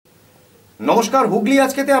নমস্কার, হুগলি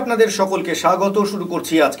আজকেতে আপনাদের সকলকে স্বাগত। শুরু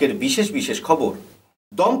করছি আজকের বিশেষ বিশেষ খবর।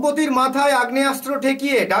 দম্পতির মাথায় আগ্নেয়াস্ত্র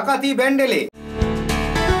ঠেকিয়ে ডাকাতি ব্যান্ডেলে।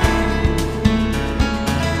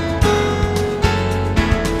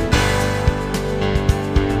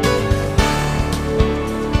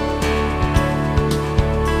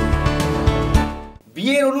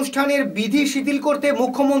 বিয়ের অনুষ্ঠানের বিধি শিথিল করতে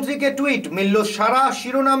মুখ্যমন্ত্রীকে টুইট, মিলল সারা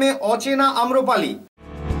শিরোনামে অচেনা আম্রপালি।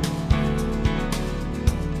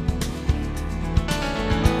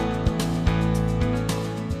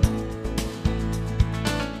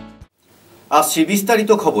 আসছি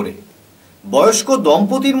বিস্তারিত খবরে। বয়স্ক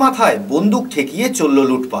দম্পতির মাথায় বন্দুক ঠেকিয়ে চলল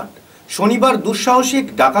লুটপাট। শনিবার দুঃসাহসিক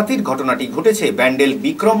ডাকাতির ঘটনাটি ঘটেছে ব্যান্ডেল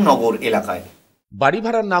বিক্রমনগর এলাকায়। বাড়ি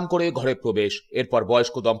ভাড়ার নাম করে ঘরে প্রবেশ, এরপর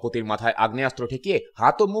বয়স্ক দম্পতির মাথায় আগ্নেয়াস্ত্র ঠেকিয়ে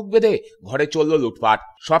হাত ও মুখ বেঁধে ঘরে চলল লুটপাট।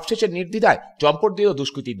 সবশেষে নির্দ্বিধায় চম্পট দিল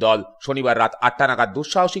দুষ্কৃতীর দল। শনিবার রাত 8টা নাগাদ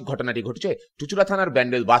দুঃসাহসিক ঘটনাটি ঘটেছে চুচুড়া থানার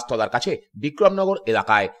ব্যান্ডেল বাসতলার কাছে বিক্রমনগর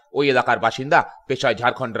এলাকায়। ওই এলাকার বাসিন্দা, পেশায়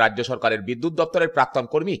ঝাড়খণ্ড রাজ্য সরকারের বিদ্যুৎ দপ্তরের প্রাক্তন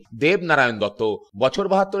কর্মী দেবনারায়ণ দত্ত। বছর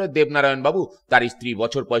 72-এর দেবনারায়ণ বাবু তার স্ত্রী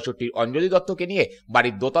বছর 65-র অঞ্জলি দত্তকে নিয়ে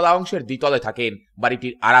বাড়ির দোতলা অংশের দ্বিতলে থাকেন।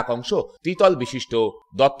 বাড়িটির আরেক অংশ ত্রিতল বিশিষ্ট।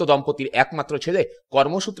 দত্ত দম্পতির একমাত্র ছেলে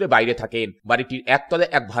কর্মসূত্রে বাইরে থাকেন। বাড়িটির একতলে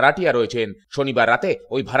এক ভাড়াটিয়া রয়েছেন। শনিবার রাতে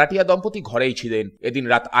ওই ভাড়াটিয়া দম্পতি ঘরেই ছিলেন। এদিন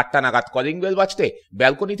রাত 8টা নাগাদ কলিং বেল বাজতে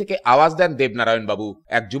ব্যালকনি থেকে আওয়াজ দেন দেবনারায়ণ বাবু।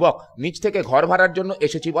 এক যুবক নিচ থেকে ঘর ভাড়ার জন্য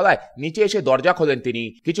এসেছি বলায় নিচে এসে দরজা খোলেন তিনি।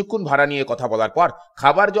 কিছুক্ষণ ভাড়া নিয়ে কথা বলার পর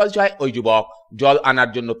খাবার জল চায় ওই যুবক। জল আনার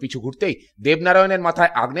জন্য পিছু ঘুরতেই দেবনারায়ণের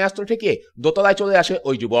মাথায় আগ্নেয়াস্ত্র ঠেকিয়ে দোতলায় চলে আসে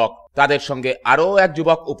ওই যুবক। তাদের সঙ্গে আরও এক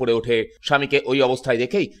যুবক উপরে ওঠে। স্বামীকে ওই অবস্থায়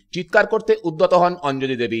দেখেই চিৎকার করতে উদ্যত হন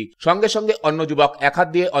অঞ্জলি দেবী। সঙ্গে সঙ্গে অন্য যুবক এক হাত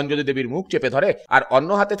দিয়ে অঞ্জলি দেবীর মুখ চেপে ধরে আর অন্য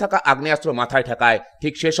হাতে থাকা আগ্নেয়াস্ত্র মাথায় ঠেকায়।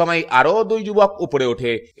 ঠিক সে সময় আরও দুই যুবক উপরে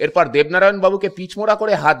ওঠে। এরপর দেবনারায়ণ বাবুকে পিছমোড়া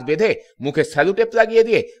করে হাত বেঁধে মুখে স্যালুটেপ লাগিয়ে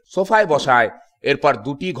দিয়ে সোফায় বসায়। এরপর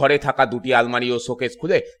দুটি ঘরে থাকা দুটি আলমারি ও শোকেস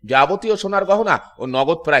খুলে যাবতীয় সোনার গহনা ও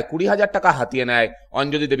নগদ প্রায় 20,000 টাকা হাতিয়ে নেয়।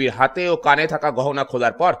 অঞ্জলি দেবীর হাতে ও কানে থাকা গহনা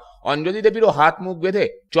খোলার পর অঞ্জলি দেবীরও হাত মুখ বেঁধে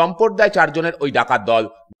চম্পট দেয় 4 জনের ওই ডাকাত দল।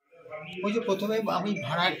 ওই যে প্রথমে আমি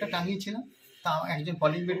ভাড়া একটা টাঙিয়েছিলাম, তা একজন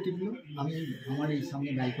কলিং বেল টিপল। আমি আমার এই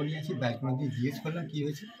সামনে ব্যালকনি আছে, ব্যালকনি দিয়ে জিজ্ঞেস করলাম কী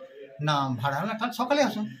হয়েছে। না ভাড়া না, কাল সকালে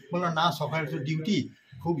আসুন। বললাম না, সকালে তো ডিউটি,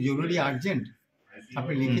 খুব জরুরি আর্জেন্ট।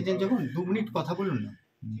 আপনি লিখেছেন যখন 2 মিনিট কথা বলুন না।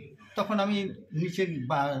 তখন আমি নিচে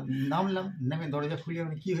নামলাম, নেমে দরজা খুলে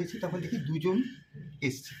আমি কী হয়েছে তখন দেখি 2 জন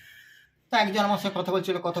এসছে। তা একজন আমার সঙ্গে কথা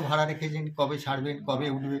বলছিল, কত ভাড়া রেখেছেন, কবে ছাড়বেন, কবে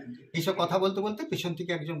উঠবে, এইসব কথা বলতে বলতে পেছন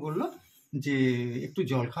থেকে একজন বললো যে একটু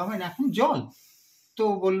জল খাওয়াবেন। এখন জল তো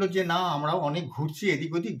বললো যে না, আমরাও অনেক ঘুরছি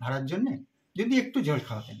এদিক ওদিক ভাড়ার জন্যে, যদি একটু জল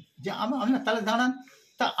খাওয়াতেন। যে আমি না, তাহলে দাঁড়ান।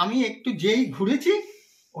 তা আমি একটু যেই ঘুরেছি,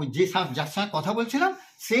 ওই যে যার সঙ্গে কথা বলছিলাম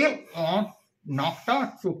সে নাকটা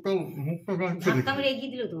চোখটা মুখটা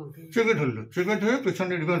চেপে ধরলো, চেপে ধরে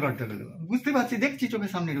পেছনে রিভলভারটা গেল। বুঝতে পারছি, দেখছি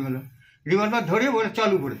চোখের সামনে রিভলভার ধরে বলে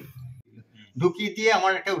চালু করে ঢুকিয়ে দিয়ে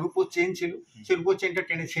আমার একটা রূপোর চেন ছিল, সেই রূপোর চেনটা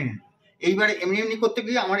টেনে ছেড়ে। এইবারে এমনি এমনি করতে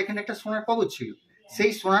গিয়ে আমার এখানে একটা সোনার কবচ ছিল,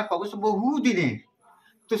 সেই সোনার কবচ বহু দিনের,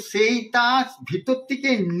 তো সেইটা ভিতর থেকে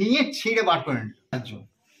নিয়ে ছিঁড়ে বার করেন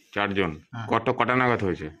 4 জন। কটা নাগাদ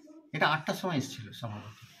হয়েছে এটা? 8টার সময় এসেছিল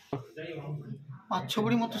সম্ভবত। 5-6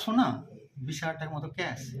 ভরি মতো সোনা, 20,000 টাকার মতো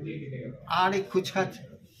ক্যাশ, আর এই খুচখাচ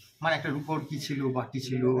মানে একটা রূপোর কি ছিল, বাটি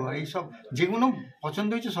ছিল, এইসব যেগুলো পছন্দ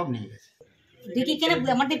হয়েছে সব নিয়ে গেছে। দেখি কেন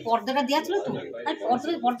আমাদের পর্দাটা দেওয়া ছিল তো, আর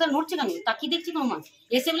পর্দা নড়ছে কেন, তাকিয়ে দেখছি কোনো মাছ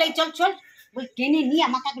এসে বলে চল চল বলে টেনে নিয়ে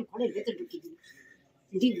আমাকে একদম ঘরের ভেতর ঢুকিয়ে দিল।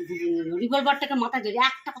 রিভলভারটাকে মাথা ধরে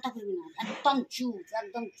একটা কথা বলবি না, একদম চুপ,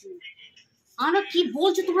 একদম চুপ। আমরা কি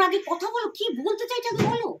বলছো তোমরা, আগে কথা বলো, কি বলতে চাইছো আগে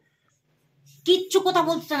বলো। কিচ্ছু কথা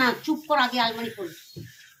বলছে না, চুপ কর, আগে আলমারি খোল।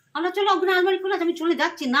 আমরা চলো ওখানে আলমারি খোলা, আমি চলে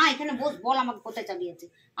যাচ্ছি। না এখানে বস, বল আমাকে কোথায় চালিয়েছে।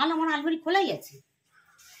 আমার আলমারি খোলাই আছে,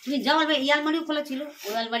 তুমি যাও। এই আলমারিও খোলা ছিল,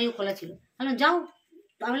 ওই আলমারিও খোলা ছিল। আমি যাও,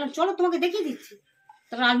 আমি বললাম চলো তোমাকে দেখিয়ে দিচ্ছি।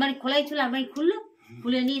 তারপর আলমারি খোলাই ছিল, আলমারি খুললো,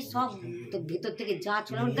 খুলে নিয়ে সব তো ভেতর থেকে যা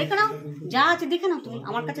ছিল দেখে নাও, যা আছে দেখে নাও তুমি,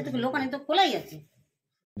 আমার কাছে তো লোকানে তো খোলাই আছে।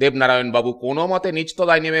 দেবনারায়ণ বাবু কোনো মতে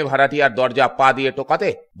নিচতলায় নেমে ভাড়াটিয়ার দরজা পা দিয়ে টোকাতে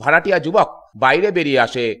ভাড়াটিয়া যুবক বাইরে বেরিয়ে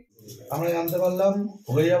আসে। আমরা জানতে পারলাম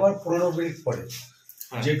হয়ে যাওয়ার 15 মিনিট পরে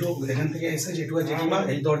যেটু এখান থেকে এসে যেটুকু জেঠিমা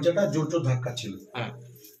এই দরজাটা জোর জোর ধাক্কা ছিল,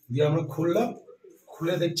 দিয়ে আমরা খুললাম।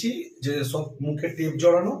 খুলে দেখছি যে সব মুখে টেপ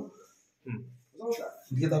জড়ানো,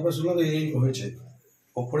 দিয়ে তারপরে শুনলাম এই হয়েছে।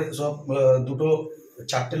 ওপরে সব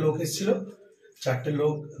 4টে লোক এসেছিল, 4টে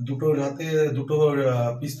লোক, দুটোর হাতে 2টো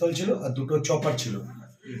পিস্তল ছিল আর 2টো চপার ছিল।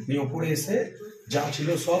 নিয়ে ওপরে এসে যা ছিল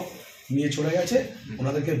সব নিয়ে চলে গেছে।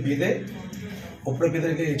 ওনাদেরকে বেঁধে ওপরে বেঁধে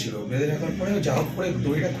রেখে গেছিল। বেঁধে রাখার পরে যা হোক করে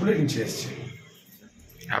দড়িটা খুলে নিচে এসছে।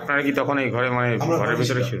 আপনারা কি তখন এই ঘরে মানে ঘরের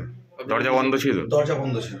ভিতরে ছিল? দরজা বন্ধ ছিল? দরজা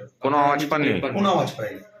বন্ধ ছিল। কোনো আওয়াজ পাননি? কোনো আওয়াজ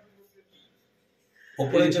পাইনি।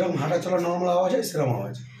 ওপরে যেরকম হাঁটা চলা নর্মাল আওয়াজ হয় সেরকম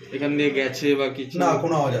আওয়াজ। এখান দিয়ে গেছে বা কিছু? না,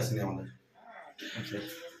 কোনো আওয়াজ আসেনি আমাদের। আচ্ছা,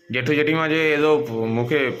 জেঠু জেঠিমা যে এলো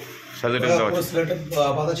মুখে স্যালুটের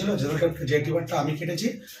বাধা ছিল, জেঠিমারটা আমি কেটেছি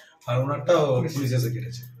আর ওনারটা পুলিশ এসে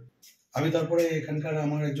কেটেছে। আমি তারপরে এখানকার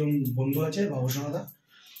আমার একজন বন্ধু আছে বাবুসোনাদা,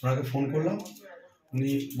 ওনাকে ফোন করলাম।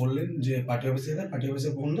 উনি বললেন যে পার্টি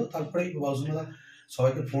অফিসে বন্ধ। তারপরেই বাবুসোনাদা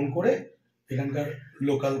সবাইকে ফোন করে এখানকার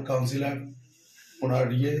লোকাল কাউন্সিলর ওনার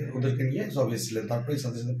ওদেরকে নিয়ে সব এসেছিলেন। তারপরে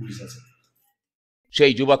সাথে সাথে পুলিশ আসে।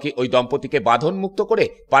 সেই যুবকই ওই দম্পতিকে বাঁধন মুক্ত করে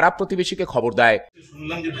পাড়া প্রতিবেশীকে খবর দেয়।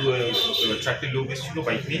 শুনলাম যে 4টে লোক এসেছিল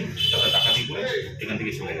বাইক নিয়ে, তারা ডাকাতি করে এখান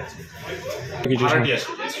থেকে চলে গেছে। ভাড়াটি আসে,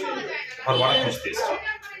 ঘর ভাড়া খুঁজতে এসছে।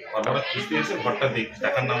 ঘর ভাড়া খুঁজতে এসে ঘরটা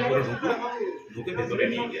টাকার নাম করে ঢুকে ভেতরে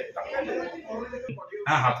নিয়ে গিয়ে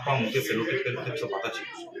হ্যাঁ, হাত পা মুখে সেলুটেপ সব পাতা ছিল।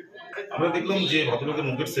 আমরা দেখলাম যে ভদ্রলোকের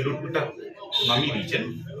মুখের সেলুটটা নামিয়ে দিয়েছেন,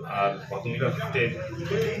 আর ভদ্রমহিলার হাতে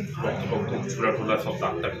রক্ত ছোলা টোলা সব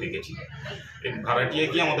দাগ টাগ দেখেছি। ভাড়াটিয়ে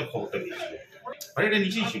গিয়ে আমাদের খবরটা দিয়েছিল। ভাড়াটা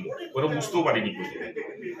নিচেই ছিল, ওরা বুঝতেও পারিনি প্রথমে।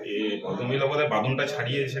 ভদ্রমহিলা বোধহয় বাঁধনটা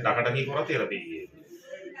ছাড়িয়ে এসে ডাকাটাকি করাতে এরা বেরিয়ে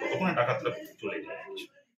ততক্ষণে ডাকাতরা চলে যায়।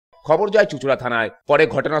 খবর যায় চুঁচুড়া থানায়। পরে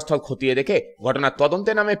ঘটনাস্থল খতিয়ে দেখে ঘটনার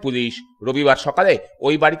তদন্তে নামে পুলিশ। রবিবার সকালে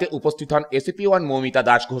ওই বাড়িতে উপস্থিত হন এসিপি 1 মৌমিতা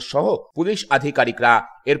দাস ঘোষ সহ পুলিশ আধিকারিকরা।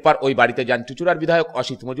 এরপর ওই বাড়িতে যান চুঁচুড়ার বিধায়ক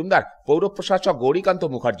অসিত মজুমদার, পৌর প্রশাসক গৌরীকান্ত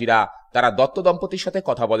মুখার্জিরা। তারা দত্ত দম্পতির সাথে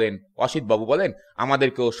কথা বলেন। অসিত বাবু বলেন,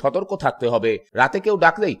 আমাদেরকেও সতর্ক থাকতে হবে, রাতে কেউ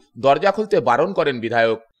ডাকলেই দরজা খুলতে বারণ করেন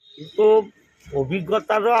বিধায়ক। কিন্তু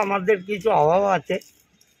অভিজ্ঞতারও আমাদের কিছু অভাব আছে।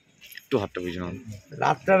 একটু হাতটা বুঝলাম,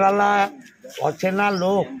 রাত্রেবেলা অচেনা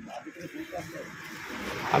লোক,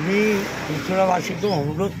 আমি চুঁচুড়াবাসীকে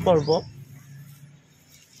অনুরোধ করব,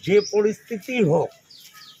 যে পরিস্থিতি হোক,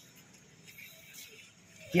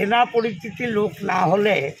 চেনা পরিচিতি লোক না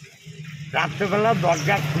হলে রাত্রেবেলা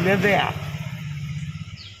দরজা খুলে দেয়া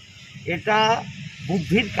এটা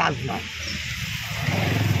বুদ্ধির কাজ নয়।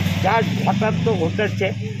 যা হঠাৎ তো ঘটেছে,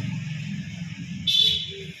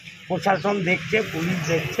 প্রশাসন দেখছে, পুলিশ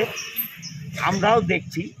দেখছে, আমরাও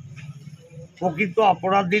দেখছি। প্রকৃত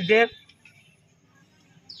অপরাধীদের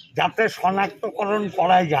যাতে শনাক্তকরণ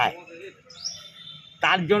করা যায়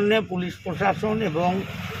তার জন্যে পুলিশ প্রশাসন এবং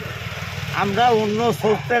আমরা অন্য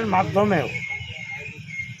সোর্সের মাধ্যমেও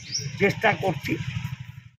চেষ্টা করছি।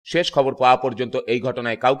 শেষ খবর পাওয়া পর্যন্ত এই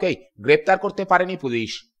ঘটনায় কাউকেই গ্রেপ্তার করতে পারেনি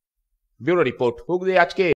পুলিশ। ব্যুরো রিপোর্ট, হুগলি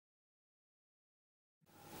আজকে।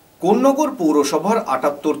 কোন্নগর পৌরসভার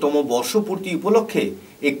 ৭৮তম বর্ষপূর্তি উপলক্ষে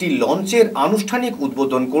একটি লঞ্চের আনুষ্ঠানিক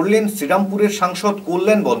উদ্বোধন করলেন শ্রীরামপুরের সাংসদ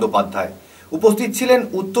কল্যাণ বন্দ্যোপাধ্যায়। উপস্থিত ছিলেন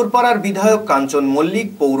উত্তরপাড়ার বিধায়ক কাঞ্চন মল্লিক,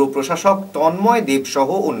 পৌর প্রশাসক তন্ময় দেব সহ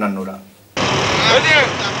অন্যান্যরা।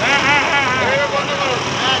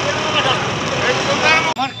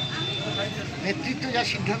 আমার নেতৃত্ব যা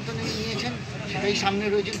সিদ্ধান্ত নিয়েছেন সেটাই সামনে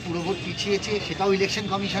রয়েছেন। পুরভোট পিছিয়েছে, সেটাও ইলেকশন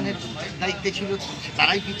কমিশনের দায়িত্বে ছিল,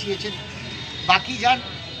 তারাই পিছিয়েছেন। বাকি যার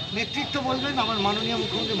নেতৃত্ব বলবেন, আমার মাননীয়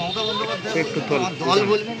মুখ্যমন্ত্রী মমতা বন্দ্যোপাধ্যায়, আমার দল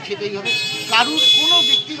বলবেন, সেটাই হবে। কারুর কোনো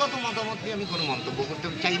ব্যক্তিগত মতামত নিয়ে আমি কোনো মন্তব্য করতে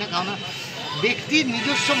চাই না, কারণ ব্যক্তির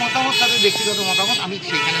নিজস্ব মতামত, তাদের ব্যক্তিগত মতামত, আমি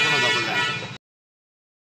সেখানে কোনো দখলদার না।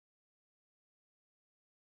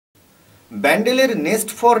 ব্যান্ডেলের nest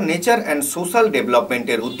for nature and social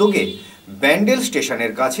ডেভেলপমেন্টের উদ্যোগে ব্যান্ডেল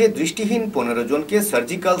স্টেশনের কাছে দৃষ্টিহীন 15 জনকে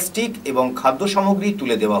সার্জিক্যাল স্টিক এবং খাদ্য সামগ্রী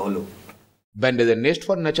তুলে দেওয়া হলো। ব্যান্ডেলের nest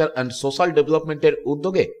for nature and social ডেভেলপমেন্টের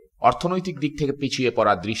উদ্যোগে অর্থনৈতিক দিক থেকে পিছিয়ে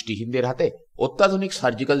পড়া দৃষ্টিহীনদের হাতে অত্যাধুনিক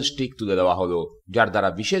সার্জিক্যাল স্টিক তুলে দেওয়া হলো, যার দ্বারা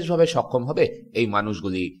বিশেষভাবে সক্ষম হবে এই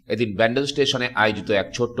মানুষগুলি। এদিন ব্যান্ডেল স্টেশনে আয়োজিত এক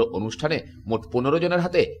ছোট্ট অনুষ্ঠানে মোট 15 জনের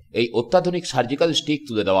হাতে এই অত্যাধুনিক সার্জিক্যাল স্টিক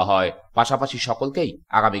তুলে দেওয়া হয়। পাশাপাশি সকলকেই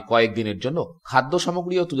আগামী কয়েকদিনের জন্য খাদ্য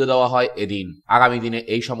সামগ্রীও তুলে দেওয়া হয় এদিন। আগামী দিনে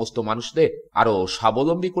এই সমস্ত মানুষদের আরও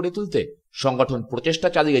স্বাবলম্বী করে তুলতে সংগঠন প্রচেষ্টা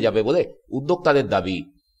চালিয়ে যাবে বলে উদ্যোক্তাদের দাবি।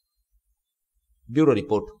 ব্যুরো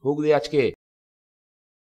রিপোর্ট, হুগলি আজকে।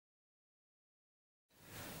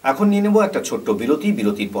 এখন নিয়ে নেব একটা ছোট্ট বিরতি।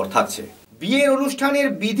 বিরতির পর থাকছে বিয়ের অনুষ্ঠানের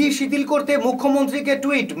বিধি শিথিল করতে মুখ্যমন্ত্রীকে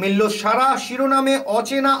টুইট, মিলল সারা শিরোনামে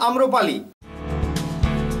অচেনা আম্রপালি।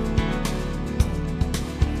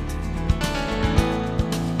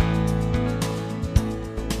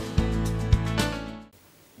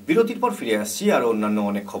 বিরতির পর ফিরে আসছি আর অন্যান্য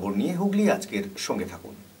অনেক খবর নিয়ে। হুগলি আজকের সঙ্গে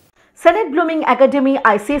থাকুন। Senate blooming academy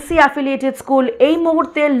ICSE affiliated school এই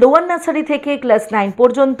মুহূর্তে লোয়ার নার্সারি থেকে ক্লাস 9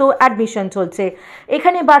 পর্যন্ত অ্যাডমিশন চলছে।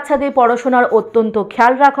 এখানে বাচ্চাদের পড়াশোনার অত্যন্ত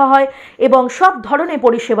খেয়াল রাখা হয় এবং সব ধরনের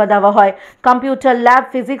পরিষেবা দেওয়া হয়। Computer lab,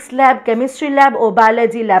 physics lab, chemistry lab ও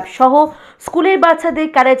বায়োলজি ল্যাব সহ স্কুলের বাচ্চাদের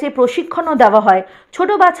ক্যারাটে প্রশিক্ষণও দেওয়া হয়। ছোট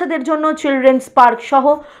বাচ্চাদের জন্য চিলড্রেন্স পার্ক সহ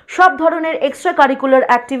সব ধরনের এক্সট্রা কারিকুলার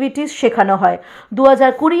অ্যাক্টিভিটিস শেখানো হয়।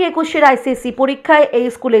 2020-21 আইসিএসসি পরীক্ষায় এই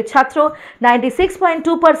স্কুলের ছাত্র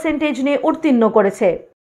 96.2% পার্সেন্টেজ নিয়ে উত্তীর্ণ করেছে।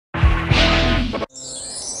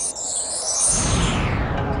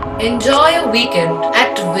 Enjoy a weekend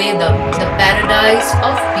at Vedam, the paradise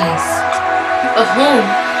of peace. A home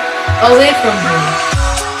away from home.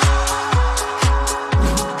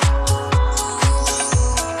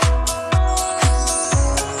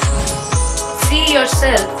 See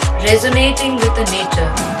yourself resonating with the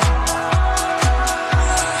nature.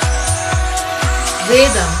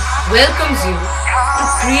 Vedam welcomes you to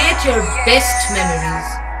create your best memories.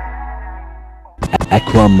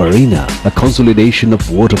 Aqua Marina, a consolidation of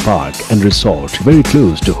water park and resort very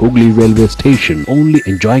close to HOOGHLY railway station. Only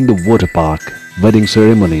enjoying the water park, wedding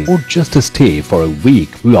ceremony or just a stay for a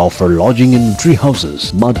week. We offer lodging in tree houses,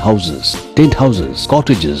 mud houses, tent houses,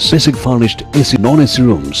 cottages, basic furnished AC non-AC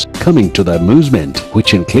rooms. Coming to the amusement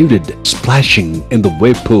which included splashing in the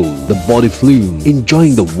wave pool, the body flume,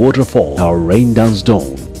 enjoying the waterfall, our rain dance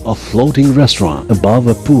dome, a floating restaurant above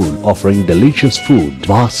a pool offering delicious food.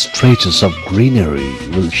 Vast stretches of greenery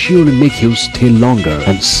will surely make you stay longer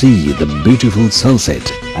and see the beautiful sunset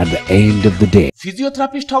at the end of the day.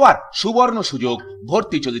 Physiotherapist হওয়ার সুবর্ণ সুযোগ,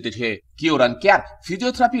 ভর্তি চলিতেছে cure and care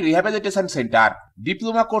physiotherapy rehabilitation centre.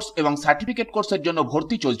 Diploma course এবং certificate কোর্সের জন্য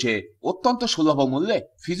ভর্তি চলছে অত্যন্ত সুলভ মূল্যে।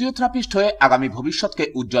 ফিজিওথেরাপিস্ট হয়ে আগামী ভবিষ্যৎকে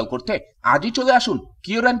উজ্জ্বল করতে আজই চলে আসুন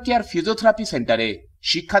কিওর অ্যান্ড কেয়ার ফিজিওথেরাপি সেন্টারে।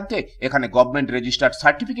 শিক্ষান্তে এখানে গভর্নমেন্ট রেজিস্টার্ড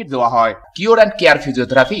সার্টিফিকেট দেওয়া হয়। Cure and care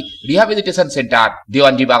physiotherapy rehabilitation centre,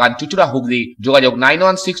 Dewanji বাগান, চুচুড়া, হুগলি। যোগাযোগ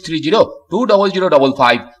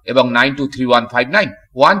 9163020055 এবং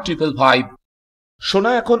 9231591555।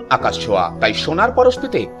 সোনা এখন আকাশ ছোঁয়া, তাই সোনার পরশ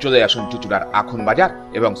পেতে চলে আসুন চুচুড়ার আখন বাজার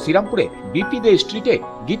এবং শ্রীরামপুরে বিপি দে স্ট্রিটে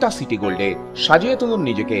গীতা সিটি গোল্ডে। সাজিয়ে তুলুন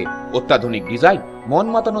নিজেকে অত্যাধুনিক ডিজাইন, মন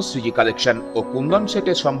মাতানো সৃজি কালেকশন ও কুন্দন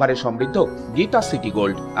সেটের সম্ভারে সমৃদ্ধ গীতা সিটি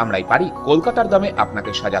গোল্ড। আমরাই পারি কলকাতার দামে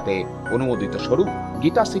আপনাকে সাজাতে। অনুমোদিত শোরুম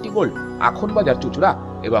গীতা সিটি গোল্ড, আখন বাজার, চুচুড়া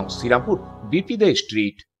এবং শ্রীরামপুর বিপি দে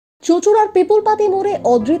স্ট্রিট। চুচুড়ার পিপুলপাতি মোড়ে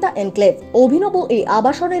অদ্রিতা এনক্লেভ অভিনব এই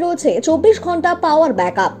আবাসনে রয়েছে 24 ঘন্টা পাওয়ার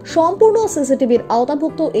ব্যাকআপ। সম্পূর্ণ সিসিটিভির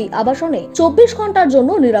আওতাভুক্ত এই আবাসনে 24 ঘন্টার জন্য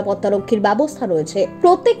নিরাপত্তারক্ষীর ব্যবস্থা রয়েছে।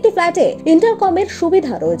 প্রত্যেকটি ফ্ল্যাটে ইন্টারকমের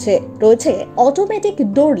সুবিধা রয়েছে। রয়েছে অটোমেটিক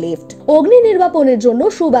ডোর লিফট। অগ্নি নির্বাপনের জন্য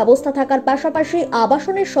সুব্যবস্থা থাকার পাশাপাশি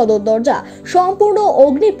আবাসনের সদর দরজা সম্পূর্ণ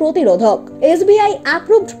অগ্নি প্রতিরোধক। SBI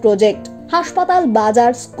approved project. হাসপাতাল,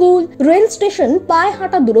 বাজার, স্কুল, রেল স্টেশন পায়ে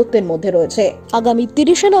হাঁটা দূরত্বের মধ্যে রয়েছে। আগামী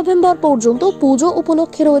 30 নভেম্বর পর্যন্ত পুজো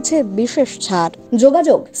উপলক্ষে রয়েছে বিশেষ ছাড়।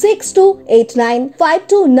 যোগাযোগ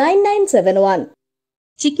 6289529971।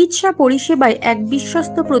 চিকিৎসা পরিষেবায় এক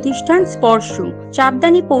বিশ্বস্ত প্রতিষ্ঠান স্পর্শ।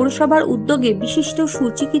 চাপদানি পৌরসভার উদ্যোগে বিশিষ্ট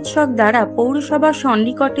সুচিকিৎসক দ্বারা পৌরসভার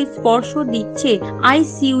সন্নিকটে স্পর্শ দিচ্ছে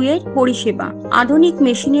ICU এর পরিষেবা। আধুনিক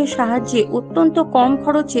মেশিনের সাহায্যে অত্যন্ত কম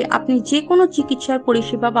খরচে আপনি যে কোনো চিকিৎসার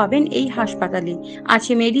পরিষেবা পাবেন এই হাসপাতালে।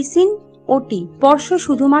 আছে মেডিসিন, ওটি। স্পর্শ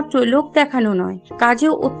শুধুমাত্র লোক দেখানো নয়,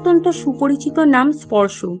 কাজেও অত্যন্ত সুপরিচিত নাম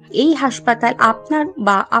স্পর্শ। এই হাসপাতাল আপনার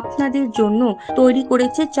বা আপনাদের জন্য তৈরি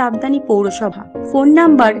করেছে চাপদানি পৌরসভা। Phone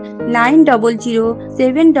number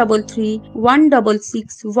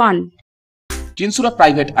 9007331661। Chinsurah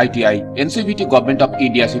private ITI NCVT government of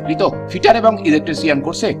India স্বীকৃত ফিটার এবং ইলেকট্রিশিয়ান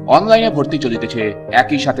কোর্সে অনলাইনে ভর্তি চলিতেছে।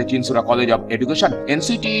 একই সাথে Chinsurah college of education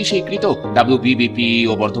NCTE স্বীকৃত WBBPE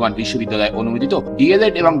ও বর্ধমান বিশ্ববিদ্যালয় অনুমোদিত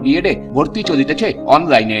DLED এবং BEd এ ভর্তি চলিতেছে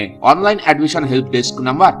অনলাইনে। Online admission help desk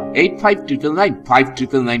number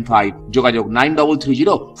 8599959995। যোগাযোগ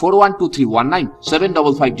 9330412319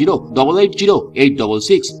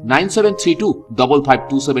 7550880866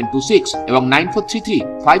 9732552726 এবং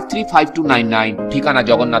 9433535299। ঠিকানা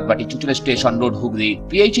জগন্নাথবাটি, Chuchura station road, Hooghly,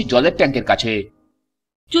 PHE জলের ট্যাঙ্কের কাছে।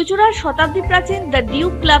 চুচুড়ার শতাব্দী প্রাচীন দ্য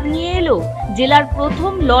ডিউক ক্লাব নিয়ে এলো জেলার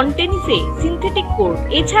প্রথম লন টেনিসে সিনথেটিক কোর্ট,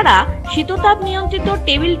 এছাড়া শীততাপ নিয়ন্ত্রিত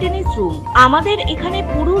টেবিল টেনিস রুম। আমাদের এখানে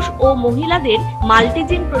পুরুষ ও মহিলাদের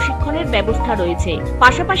মাল্টিজিম প্রশিক্ষণের ব্যবস্থা রয়েছে।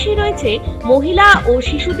 পাশাপাশি রয়েছে মহিলা ও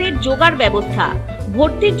শিশুদের যোগার ব্যবস্থা।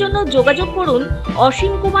 ভর্তির জন্য যোগাযোগ করুন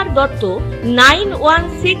Asim Kumar Dutta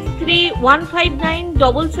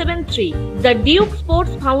 9163159773। The Duke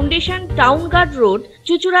sports foundation, town guard road,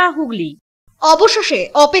 Chuchura, Hooghly. অবশেষে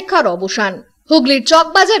অপেক্ষার অবসান। হুগলির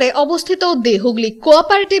চকবাজারে অবস্থিত দি Hooghly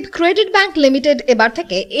cooperative credit bank limited এবার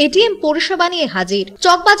থেকে এটিএম পরিষেবা নিয়ে হাজির।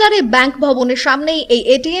 চকবাজারে ব্যাংক ভবনের সামনেই এই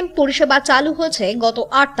এটিএম পরিষেবা চালু হয়েছে গত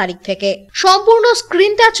 8 তারিখ থেকে। সম্পূর্ণ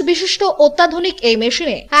স্ক্রিন টাচ বিশিষ্ট অত্যাধুনিক এই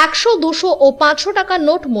মেশিনে 100, 200 ও 500 টাকার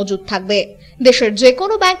নোট মজুদ থাকবে। দেশের যে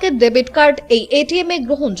কোনো ব্যাংকের ডেবিট কার্ড এই এটিএম এ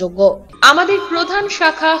গ্রহণযোগ্য। আমাদের প্রধান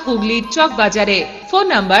শাখা হুগলির চকবাজারে। ফোন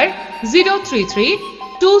নাম্বার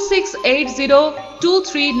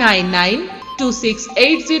 033-2680-2399,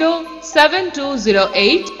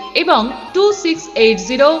 2680-7208 এবং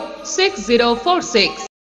 2680-6046।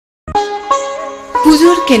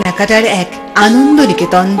 পুজোর কেনাকাটার এক আনন্দ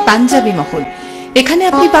নিকেতন পাঞ্জাবি মহল। এখানে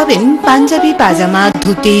আপনি পাবেন পাঞ্জাবি, পাজামা,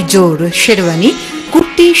 ধুতি, জোর, শেরওয়ানি,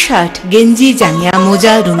 কুর্তি, শার্ট, গেঞ্জি, জাঙ্গিয়া,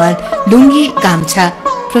 মোজা, রুমাল, লুঙ্গি, গামছা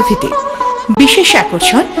প্রভৃতি। বিশেষ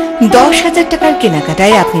আকর্ষণ, 10,000 টাকার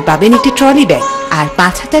কেনাকাটায় আপনি পাবেন একটি ট্রলি ব্যাগ, আর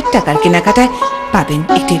 5,000 টাকার কেনাকাটায় পাবেন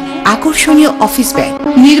একটি আকর্ষণীয় অফিস ব্যাগ।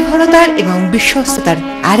 নির্ভরতার এবং বিশ্বস্ততার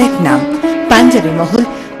আরেক নাম পাঞ্জাবি মহল।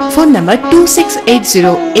 Phone number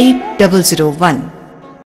 26808001।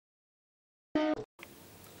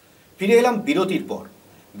 ফিরে এলাম বিরতির পর।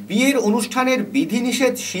 বিয়ের অনুষ্ঠানের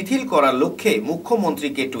বিধিনিষেধ শিথিল করার লক্ষ্যে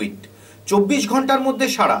মুখ্যমন্ত্রীকে টুইট। 24 ঘন্টার মধ্যে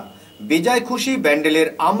সারা, বেজায় খুশি ব্যান্ডেলের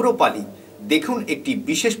আম্রপালি। দেখুন একটি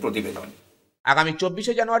বিশেষ প্রতিবেদন। আগামী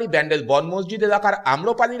 24শে জানুয়ারি ব্যান্ডেল বন মসজিদ এলাকার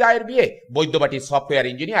আম্রপালি রায়ের বিয়ে বৈদ্যবাটির সফটওয়্যার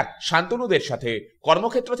ইঞ্জিনিয়ার শান্তনুদের সাথে।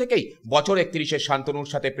 কর্মক্ষেত্র থেকেই বছর 31-এর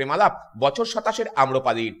শান্তনুর সাথে প্রেমালাপ, বছর 27-এর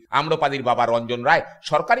আম্রপালির বাবা রঞ্জন রায়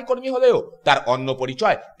সরকারি কর্মী হলেও তার অন্য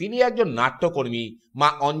পরিচয় তিনি একজন নাট্যকর্মী। মা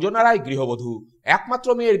অঞ্জনা রায় গৃহবধূ। একমাত্র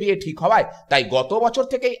মেয়ের বিয়ে ঠিক হওয়ায় তাই গত বছর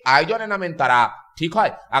থেকেই আয়োজনে নামেন তারা। ঠিক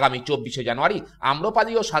হয় আগামী 24শে জানুয়ারি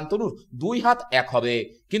আম্রপালি ও শান্তনুর 2 হাত এক হবে।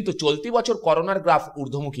 কিন্তু চলতি বছর করোনার গ্রাফ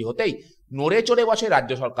ঊর্ধ্বমুখী হতেই নড়ে চড়ে বসে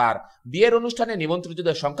রাজ্য সরকার। বিয়ের অনুষ্ঠানে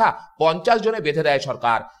নিমন্ত্রিতদের সংখ্যা 50 জনে বেঁধে দেয়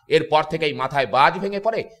সরকার। এরপর থেকেই মাথায় বাজ ভেঙে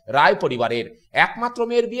পড়ে রায় পরিবারের। একমাত্র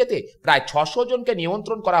মেয়ের বিয়েতে প্রায় 600 জনকে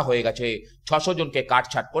নিমন্ত্রণ করা হয়ে গেছে। 600 জনকে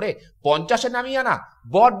কাটছাট করে 50-এ নামিয়ে আনা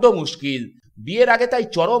বড্ড মুশকিল। বিয়ের আগে তাই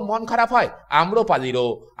চরম মন খারাপ হয় আম্রপালিরও।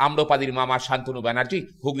 আম্রপালির মামা শান্তনু ব্যানার্জি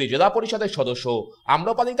হুগলি জেলা পরিষদের সদস্য।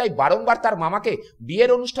 আম্রপালি তাই বারংবার তার মামাকে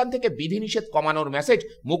বিয়ের অনুষ্ঠান থেকে বিধিনিষেধ কমানোর মেসেজ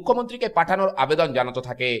মুখ্যমন্ত্রীকে পাঠানোর আবেদন জানাতে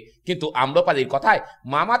থাকে। কিন্তু আম্রপালির কথায়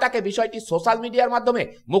মামা তাকে বিষয়টি সোশ্যাল মিডিয়ার মাধ্যমে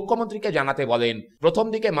মুখ্যমন্ত্রীকে জানাতে বলেন। প্রথম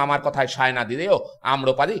দিকে মামার কথায় সায় না দিলেও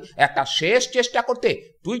আম্রপালি একটা শেষ চেষ্টা করতে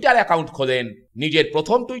টুইটার অ্যাকাউন্ট খোলেন। নিজের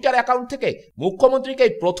প্রথম টুইটার অ্যাকাউন্ট থেকে মুখ্যমন্ত্রীকে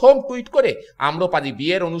প্রথম টুইট করে আম্রপালি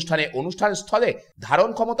বিয়ের অনুষ্ঠান স্থলে ধারণ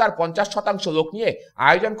ক্ষমতার 50% লোক নিয়ে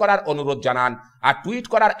আয়োজন করার অনুরোধ জানান। আর টুইট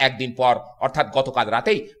করার একদিন পর অর্থাৎ গতকাল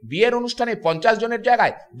রাতেই বিয়ের অনুষ্ঠানে 50 জনের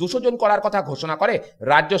জায়গায় 200 জন করার কথা ঘোষণা করে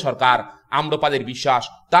রাজ্য সরকার। আম্রপালির বিশ্বাস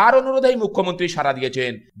তার অনুরোধেই মুখ্যমন্ত্রী সাড়া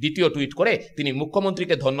দিয়েছেন। দ্বিতীয় টুইট করে তিনি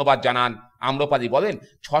মুখ্যমন্ত্রীকে ধন্যবাদ জানান। আম্রপালি বলেন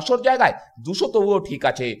 600 জায়গায় 200 তবুও ঠিক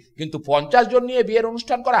আছে, কিন্তু 50 জন নিয়ে বিয়ের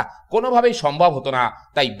অনুষ্ঠান করা কোনোভাবেই সম্ভব হতো না।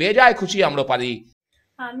 তাই বেজায় খুশি আম্রপালি।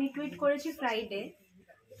 আমি টুইট করেছি ফ্রাইডে,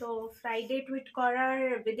 তো ফ্রাইডে টুইট করার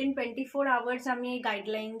উইদিন 24 আওয়ার্স আমি এই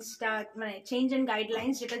গাইডলাইন্সটা মানে চেঞ্জ ইন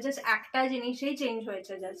গাইডলাইন্স, যেটা জাস্ট একটা জিনিসেই চেঞ্জ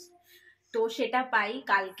হয়েছে জাস্ট, তো সেটা পাই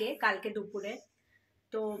কালকে দুপুরে।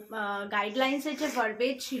 তো গাইডলাইন্সের যে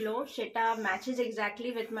ভার্বেজ ছিল সেটা matches exactly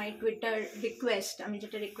with my Twitter request. আমি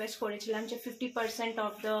যেটা রিকোয়েস্ট করেছিলাম যে 50%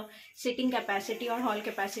 অফ দ্য সিটিং ক্যাপাসিটি আর হল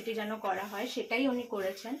ক্যাপাসিটি যেন করা হয়, সেটাই উনি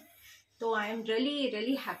করেছেন। তো I am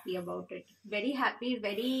really happy about it, very happy,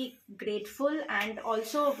 very grateful. And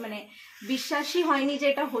also মানে বিশ্বাসই হয়নি যে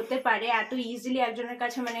এটা হতে পারে এত ইজিলি একজনের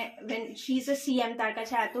কাছে, মানে when she is a CM তার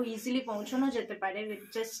কাছে এত ইজিলি পৌঁছানো যেতে পারে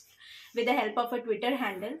with the help of a Twitter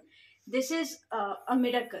handle. This is a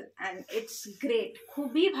miracle and it's great.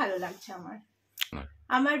 খুবই ভালো লাগছে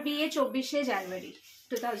আমার বিয়ে 24শে জানুয়ারি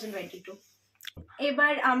 2022।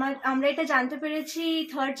 এবার আমরা এটা জানতে পেরেছি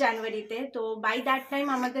 3rd জানুয়ারিতে। তো বাই দ্যাট টাইম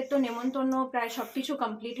আমাদের তো নেমন্তন্ন প্রায় সবকিছু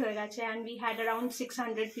কমপ্লিট হয়ে গেছে and we had around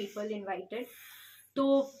 600 people invited. তো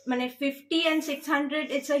মানে 50 and 600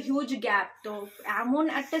 it's a huge gap. তো এমন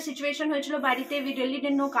একটা সিচুয়েশন হয়েছিল বাড়িতে, উই রিয়েলি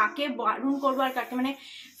ডিডন্ট নো কাকে বারণ করবো আর কাকে, মানে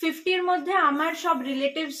 50-এর মধ্যে আমার সব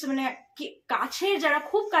রিলেটিভস মানে কাছের যারা,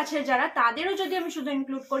 খুব কাছের যারা, তাদেরও যদি আমি শুধু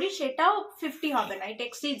ইনক্লুড করি সেটাও 50 হবে না, ইট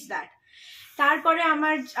এক্সিডস দ্যাট। তারপরে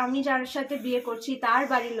আমি যার সাথে বিয়ে করছি তার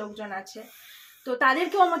বাড়ির লোকজন আছে, তো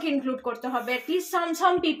তাদেরকেও আমাকে ইনক্লুড করতে হবে, অ্যাটলিস্ট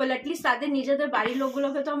সাম পিপল, অ্যাটলিস্ট তাদের নিজেদের বাড়ির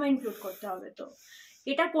লোকগুলোকে তো আমার ইনক্লুড করতে হবে। তো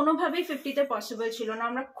এটা কোনোভাবেই 50-তে পসিবল ছিল না,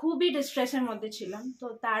 আমরা খুবই ডিস্ট্রেসের মধ্যে ছিলাম। তো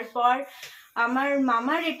তারপর আমার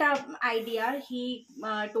মামার এটা আইডিয়া, হি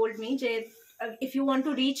টোল্ড মি যে if you want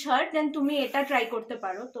to reach হার দেন তুমি এটা ট্রাই করতে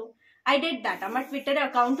পারো। তো আই ডিড দ্যাট। আমার টুইটারে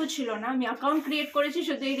অ্যাকাউন্টও ছিল না, আমি অ্যাকাউন্ট ক্রিয়েট করেছি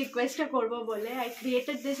শুধু এই রিকোয়েস্টটা করবো বলে। I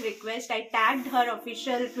created this request, I tagged her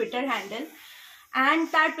official Twitter handle and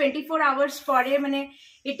তার 24 আওয়ার্স পরে মানে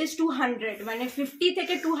ইট ইজ 200, মানে 50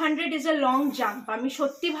 থেকে 200 ইজ এ লং জাম্প। আমি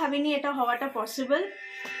সত্যি ভাবিনি এটা হওয়াটা possible.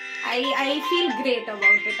 I feel great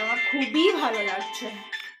about it, আমার খুবই ভালো লাগছে।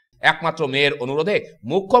 একমাত্র মেয়ের অনুরোধে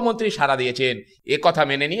মুখ্যমন্ত্রী সাড়া দিয়েছেন। এ কথা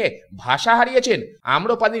মেনে নিয়ে ভাষা হারিয়েছেন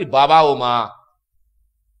আম্রপালির বাবা ও মা।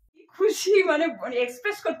 খুশি মানে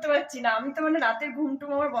এক্সপ্রেস করতে পারছি না। আমি তো মানে রাতের ঘুমটুম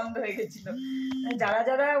আমার বন্ধ হয়ে গেছিল। যারা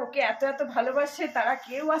যারা ওকে এত এত ভালোবাসে তারা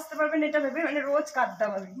কেউ আসতে পারবে না এটা ভেবে মানে রোজ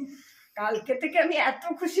কাঁদতাম আমি। কালকে থেকে আমি এত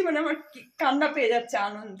খুশি, মানে আমার কান্না পেয়ে যাচ্ছে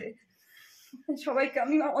আনন্দে। সবাইকে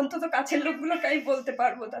আমি অন্তত কাছের লোকগুলোকে আমি বলতে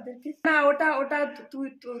পারবো তাদেরকে, না ওটা ওটা তুই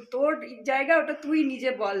তোর জায়গা, ওটা তুই নিজে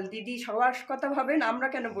বল দিদি, সবার কথা ভাবেন, আমরা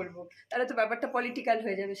কেন বলবো, তাহলে তো ব্যাপারটা পলিটিক্যাল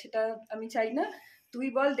হয়ে যাবে, সেটা আমি চাই না। তুই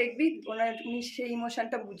বল, দেখবি উনি সেই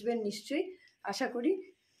ইমোশনটা বুঝবেন নিশ্চয়ই, আশা করি।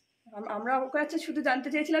 আমরা ওর কাছে শুধু জানতে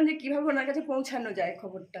চাইছিলাম যে কিভাবে ওনার কাছে পৌঁছানো যায়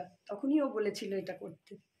খবরটা, তখনই ও বলেছিল এটা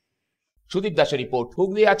করতে। সুদীপ দাসের রিপোর্ট,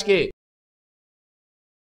 হুগলি আজকে।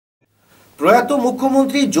 প্রয়াত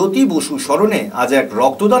মুখ্যমন্ত্রী জ্যোতি বসু স্মরণে আজ এক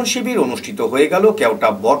রক্তদান শিবির অনুষ্ঠিত হয়ে গেল কেওটা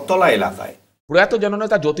বটতলা এলাকায়। প্রয়াত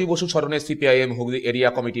জননেতা জ্যোতি বসু স্মরণে সিপিআইএম হুগলি এরিয়া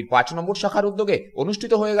কমিটির 5 নম্বর শাখার উদ্যোগে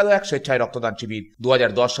অনুষ্ঠিত হয়ে গেল এক স্বেচ্ছায় রক্তদান শিবির।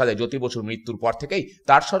 2010 সালে জ্যোতি বসুর মৃত্যুর পর থেকেই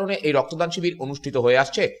তার স্মরণে এই রক্তদান শিবির অনুষ্ঠিত হয়ে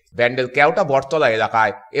আসছে ব্যান্ডেল কেওটা বটতলা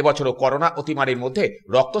এলাকায়। এবছরও করোনা অতিমারির মধ্যে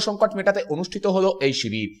রক্ত সংকট মেটাতে অনুষ্ঠিত হলো এই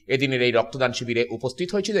শিবির। এদিনের এই রক্তদান শিবিরে উপস্থিত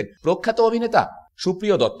হয়েছিলেন প্রখ্যাত অভিনেতা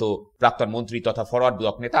সুপ্রিয় দত্ত, প্রাক্তন মন্ত্রী তথা ফরওয়ার্ড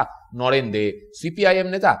ব্লক নেতা নরেন দে, সিপিআইএম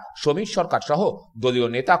নেতা সমীর সরকার সহ দলীয়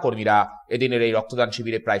নেতা কর্মীরা। এদিনের এই রক্তদান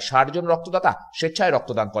শিবিরে প্রায় 60 জন রক্তদাতা স্বেচ্ছায়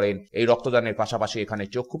রক্তদান করেন। এই রক্তদানের পাশাপাশি এখানে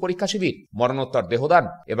চক্ষু পরীক্ষা শিবির, মরণোত্তর দেহদান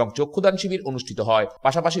এবং চক্ষুদান শিবির অনুষ্ঠিত হয়।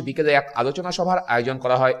 পাশাপাশি বিকেলে এক আলোচনা সভার আয়োজন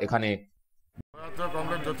করা হয় এখানে।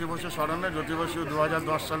 কমরেড জ্যোতি বসু স্মরণে জ্যোতি বসু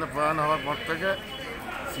 2010 সালে প্রয়াণ হওয়ার পর থেকে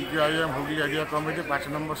সিপিআইএম হুগলি এরিয়া কমিটি 5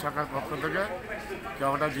 নম্বর শাখার পক্ষ থেকে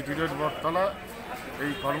কেওটা জিটি রোড বটতলা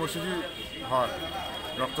এই কর্মসূচি হয়।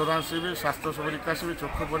 রক্তদান শিবির, স্বাস্থ্য পরীক্ষা শিবির,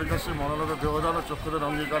 চক্ষু পরীক্ষা শিবির, মনোরোধ দেহদান ও চক্ষুদের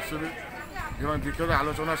অঙ্গীকার শিবির এবং বিকেলে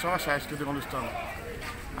আলোচনা সভা, সাংস্কৃতিক অনুষ্ঠান।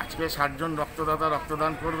 আজকে 60 জন রক্তদাতা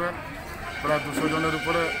রক্তদান করবেন, প্রায় 200 জনের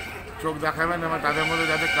উপরে চোখ দেখাবেন এবং তাদের মধ্যে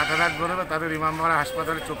যাদের ক্যাটারাক্ট বেরোবে তাদের ইমামবাড়া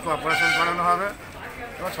হাসপাতালে চক্ষু অপারেশন করানো হবে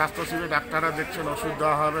এবং স্বাস্থ্য শিবির ডাক্তাররা দেখছেন, ওষুধ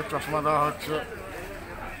দেওয়া হবে, চশমা দেওয়া হচ্ছে।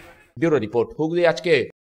 ব্যুরো রিপোর্ট, হুগলি আজকে।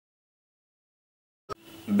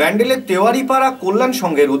 ব্যান্ডেলের তেওয়ারিপাড়া কল্যাণ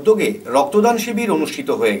সংঘের উদ্যোগে রক্তদান শিবির অনুষ্ঠিত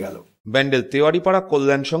হয়ে গেল। ব্যান্ডেল তেওয়ারিপাড়া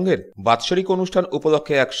কল্যাণ সংঘের বাৎসরিক অনুষ্ঠান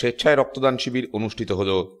উপলক্ষে এক স্বেচ্ছায় রক্তদান শিবির অনুষ্ঠিত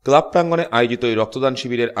হল। ক্লাব প্রাঙ্গণে আয়োজিত এই রক্তদান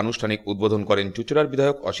শিবিরের আনুষ্ঠানিক উদ্বোধন করেন চুঁচুড়ার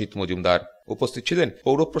বিধায়ক অসিত মজুমদার। উপস্থিত ছিলেন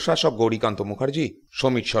পৌর প্রশাসক গৌরীকান্ত মুখার্জি,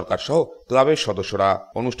 সমীর সরকার সহ ক্লাবের সদস্যরা।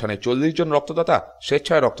 অনুষ্ঠানে 40 জন রক্তদাতা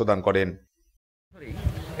স্বেচ্ছায় রক্তদান করেন।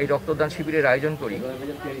 এই রক্তদান শিবিরের আয়োজন করি।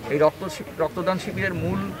 এই রক্তদান শিবিরের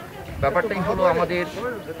মূল ব্যাপারটাই হলো আমাদের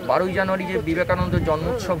 12ই জানুয়ারি যে বিবেকানন্দের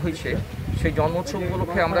জন্মোৎসব হয়েছে, সেই জন্মোৎসব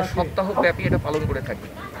উপলক্ষে আমরা সপ্তাহব্যাপী এটা পালন করে থাকি।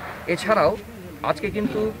 এছাড়াও আজকে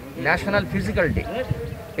কিন্তু ন্যাশনাল ফিজিক্যাল ডে,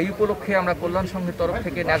 এই উপলক্ষে আমরা কল্যাণ সংঘের তরফ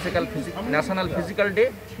থেকে ন্যাশনাল ফিজিক্যাল ডে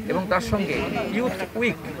এবং তার সঙ্গে ইউথ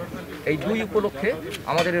উইক, এই 2 উপলক্ষে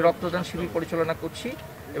আমাদের এই রক্তদান শিবির পরিচালনা করছি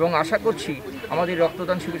এবং আশা করছি আমাদের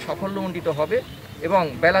রক্তদান শিবির সাফল্যমণ্ডিত হবে এবং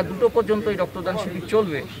বেলা 2টো পর্যন্ত এই রক্তদান শিবির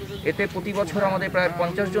চলবে। এতে প্রতি বছর আমাদের প্রায়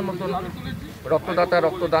 50 জন মতন রক্তদাতা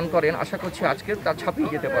রক্তদান করেন। আশা করছি আজকে তা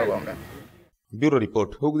ছাপিয়ে যেতে পারবো আমরা। ব্যুরো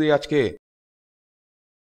রিপোর্ট, হুগলি আজকে।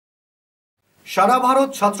 সারা ভারত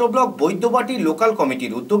ছাত্রব্লক বৈদ্যবাটি লোকাল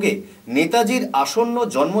কমিটির উদ্যোগে নেতাজির আসন্ন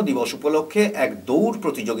জন্মদিবস উপলক্ষে এক দৌড়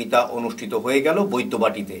প্রতিযোগিতা অনুষ্ঠিত হয়ে গেল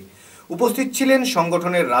বৈদ্যবাটিতে। উপস্থিত ছিলেন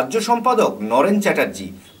সংগঠনের রাজ্য সম্পাদক নরেন চ্যাটার্জি।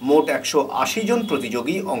 মোট 180 জন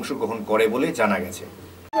প্রতিযোগী অংশগ্রহণ করে বলে জানা গেছে।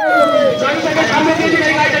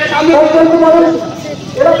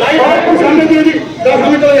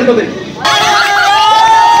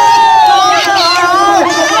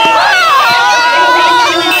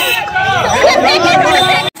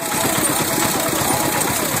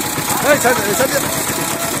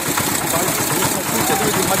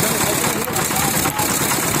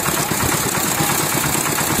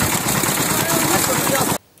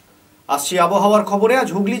 আসছি আবহাওয়ার খবরে। আজ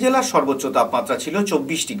হুগলি জেলার সর্বোচ্চ তাপমাত্রা ছিল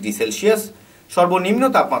 24 ডিগ্রি সেলসিয়াস, সর্বনিম্ন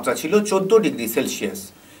তাপমাত্রা ছিল 14 ডিগ্রি সেলসিয়াস।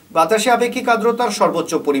 বাতাসে আপেক্ষিক আর্দ্রতার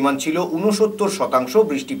সর্বোচ্চ পরিমাণ ছিল 69%।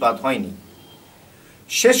 বৃষ্টিপাত হয়নি।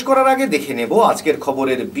 শেষ করার আগে দেখে নেব আজকের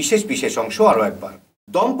খবরের বিশেষ অংশ আরো একবার।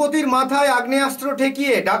 দম্পতির মাথায় আগ্নেয়াস্ত্র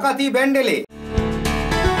ঠেকিয়ে ডাকাতি ব্যান্ডেলে।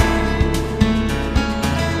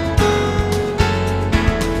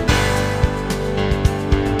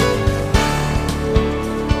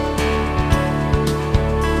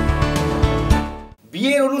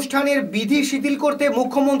 বিয়ের অনুষ্ঠানের বিধি শিথিল করতে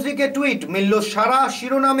মুখ্যমন্ত্রীকে টুইট, মিলল সারা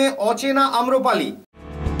শিরোনামে অচেনা আম্রপালি।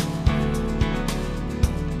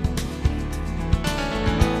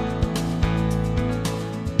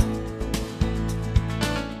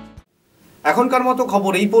 এখনকার মতো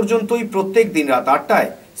খবর এই পর্যন্তই। প্রত্যেক দিন রাত 8টায়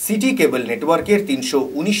সিটি কেবল নেটওয়ার্কের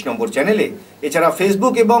 319 নম্বর চ্যানেলে, এছাড়া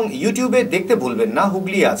ফেসবুক এবং ইউটিউবে দেখতে ভুলবেন না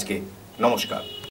হুগলি আজকে। নমস্কার।